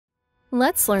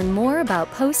Let's learn more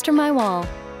about PosterMyWall.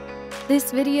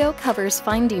 This video covers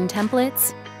finding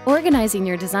templates, organizing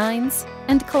your designs,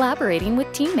 and collaborating with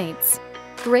teammates.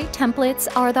 Great templates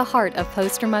are the heart of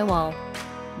PosterMyWall.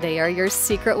 They are your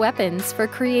secret weapons for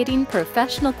creating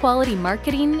professional quality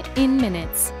marketing in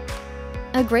minutes.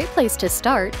 A great place to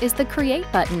start is the Create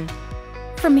button.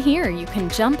 From here, you can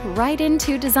jump right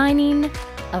into designing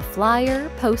a flyer,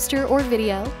 poster, or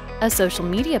video, a social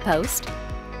media post,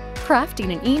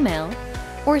 crafting an email,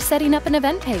 or setting up an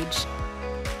event page.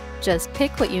 Just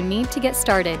pick what you need to get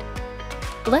started.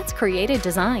 Let's create a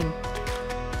design.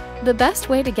 The best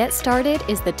way to get started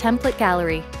is the template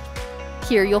gallery.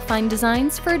 Here you'll find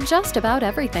designs for just about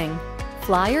everything: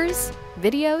 flyers,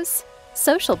 videos,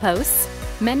 social posts,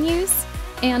 menus,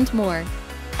 and more.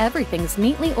 Everything's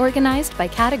neatly organized by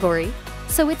category,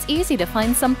 so it's easy to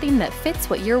find something that fits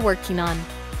what you're working on.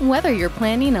 Whether you're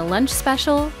planning a lunch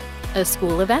special, a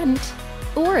school event,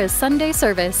 or a Sunday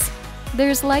service,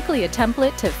 there's likely a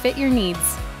template to fit your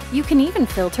needs. You can even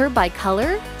filter by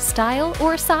color, style,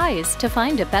 or size to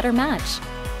find a better match.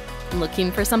 Looking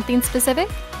for something specific?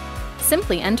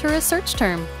 Simply enter a search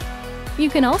term. You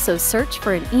can also search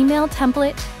for an email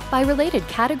template by related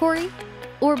category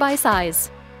or by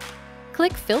size.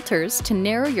 Click Filters to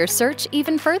narrow your search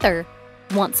even further.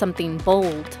 Want something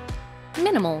bold,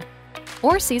 minimal,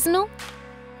 or seasonal?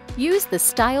 Use the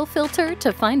Style filter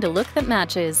to find a look that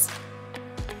matches.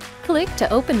 Click to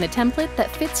open the template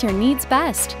that fits your needs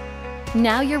best.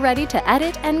 Now you're ready to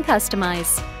edit and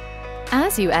customize.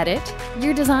 As you edit,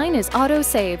 your design is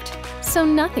auto-saved, so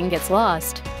nothing gets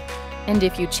lost. And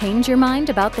if you change your mind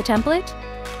about the template,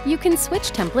 you can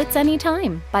switch templates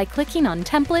anytime by clicking on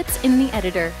Templates in the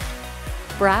editor.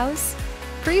 Browse,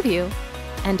 preview,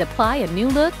 and apply a new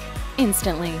look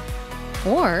instantly.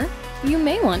 Or you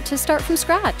may want to start from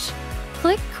scratch.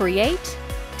 Click Create,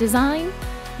 Design,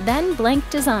 then Blank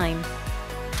Design.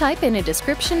 Type in a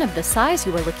description of the size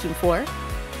you are looking for,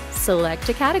 select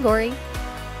a category,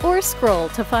 or scroll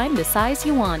to find the size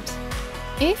you want.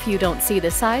 If you don't see the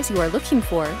size you are looking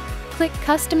for, click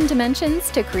Custom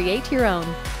Dimensions to create your own.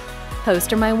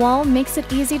 PosterMyWall makes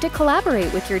it easy to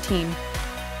collaborate with your team.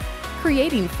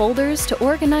 Creating folders to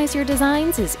organize your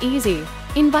designs is easy.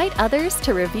 Invite others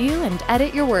to review and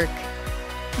edit your work.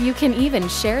 You can even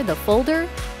share the folder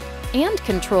and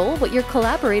control what your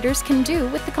collaborators can do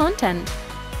with the content.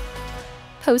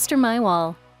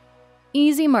 PosterMyWall.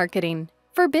 Easy marketing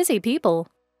for busy people.